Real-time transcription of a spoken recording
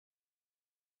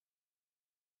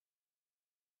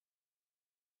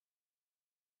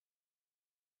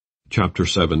Chapter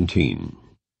 17.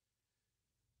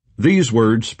 These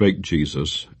words spake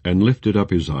Jesus, and lifted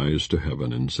up his eyes to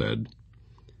heaven, and said,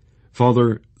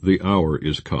 Father, the hour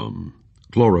is come.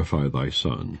 Glorify thy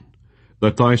Son,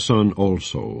 that thy Son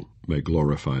also may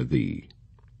glorify thee.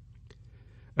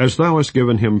 As thou hast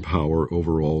given him power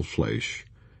over all flesh,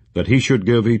 that he should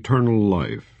give eternal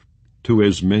life to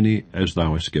as many as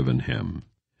thou hast given him.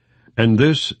 And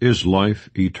this is life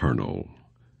eternal,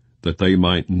 that they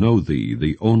might know thee,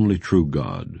 the only true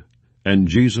God, and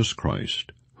Jesus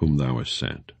Christ, whom thou hast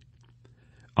sent.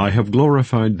 I have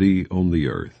glorified thee on the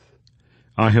earth.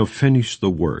 I have finished the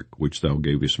work which thou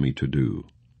gavest me to do.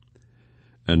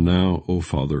 And now, O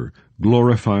Father,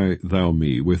 glorify thou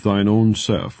me with thine own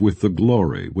self, with the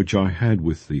glory which I had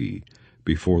with thee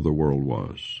before the world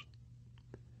was.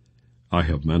 I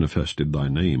have manifested thy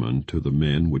name unto the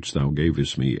men which thou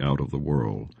gavest me out of the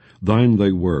world. Thine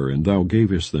they were, and thou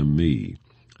gavest them me,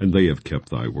 and they have kept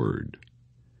thy word.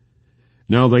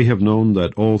 Now they have known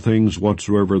that all things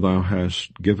whatsoever thou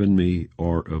hast given me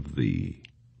are of thee.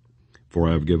 For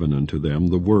I have given unto them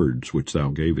the words which thou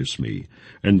gavest me,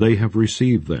 and they have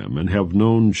received them, and have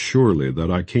known surely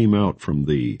that I came out from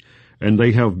thee, and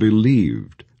they have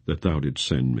believed that thou didst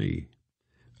send me.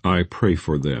 I pray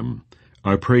for them.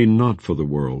 I pray not for the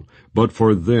world, but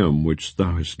for them which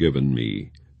thou hast given me,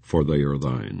 for they are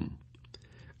thine.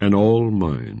 And all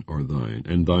mine are thine,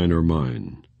 and thine are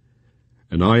mine,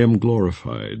 and I am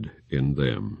glorified in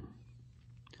them.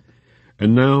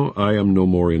 And now I am no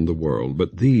more in the world,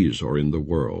 but these are in the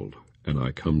world, and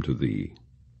I come to thee.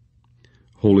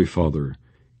 Holy Father,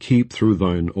 keep through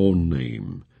thine own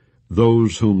name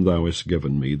those whom thou hast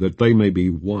given me, that they may be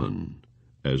one,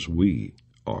 as we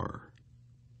are.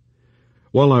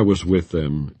 While I was with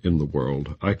them in the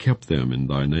world, I kept them in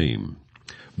thy name.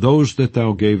 Those that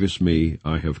thou gavest me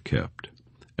I have kept,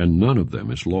 and none of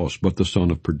them is lost but the son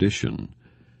of perdition,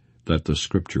 that the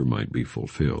scripture might be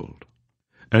fulfilled.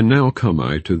 And now come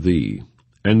I to thee,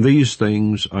 and these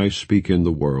things I speak in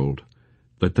the world,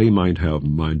 that they might have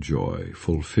my joy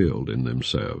fulfilled in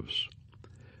themselves.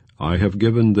 I have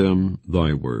given them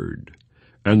thy word,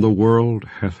 and the world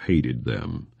hath hated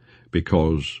them,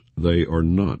 because they are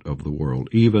not of the world,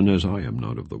 even as I am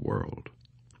not of the world.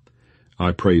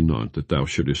 I pray not that thou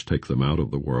shouldest take them out of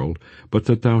the world, but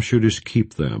that thou shouldest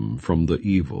keep them from the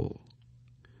evil.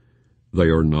 They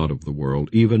are not of the world,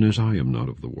 even as I am not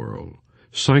of the world.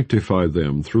 Sanctify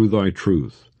them through thy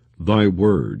truth. Thy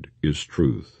word is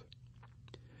truth.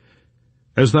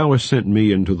 As thou hast sent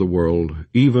me into the world,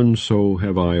 even so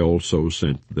have I also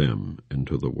sent them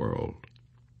into the world.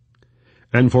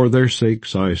 And for their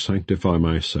sakes I sanctify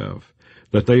myself,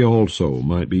 that they also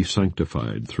might be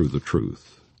sanctified through the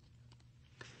truth.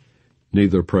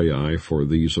 Neither pray I for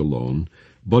these alone,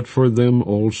 but for them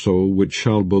also which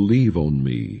shall believe on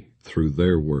me through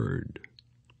their word,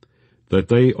 that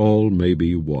they all may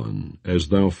be one, as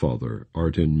thou, Father,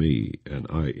 art in me, and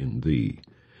I in thee,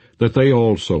 that they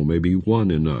also may be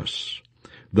one in us,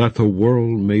 that the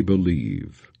world may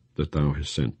believe that thou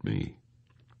hast sent me.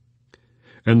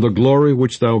 And the glory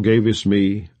which thou gavest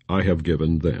me I have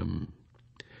given them,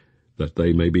 that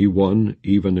they may be one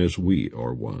even as we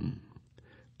are one.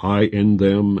 I in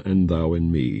them and thou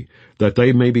in me, that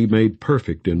they may be made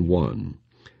perfect in one,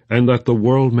 and that the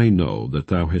world may know that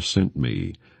thou hast sent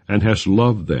me, and hast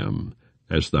loved them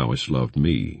as thou hast loved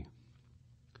me.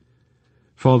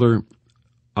 Father,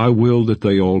 I will that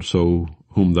they also,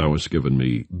 whom thou hast given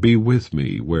me, be with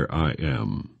me where I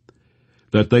am,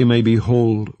 that they may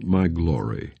behold my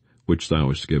glory, which thou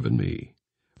hast given me.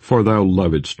 For thou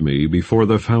lovedst me before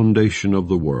the foundation of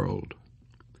the world.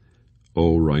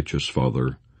 O righteous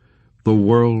Father, the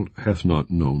world hath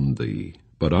not known thee,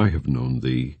 but I have known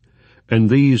thee, and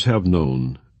these have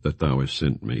known that thou hast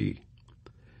sent me.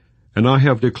 And I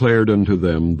have declared unto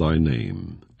them thy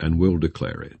name, and will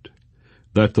declare it,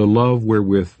 that the love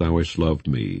wherewith thou hast loved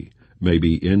me may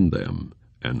be in them,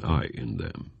 and I in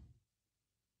them.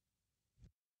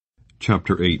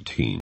 Chapter 18.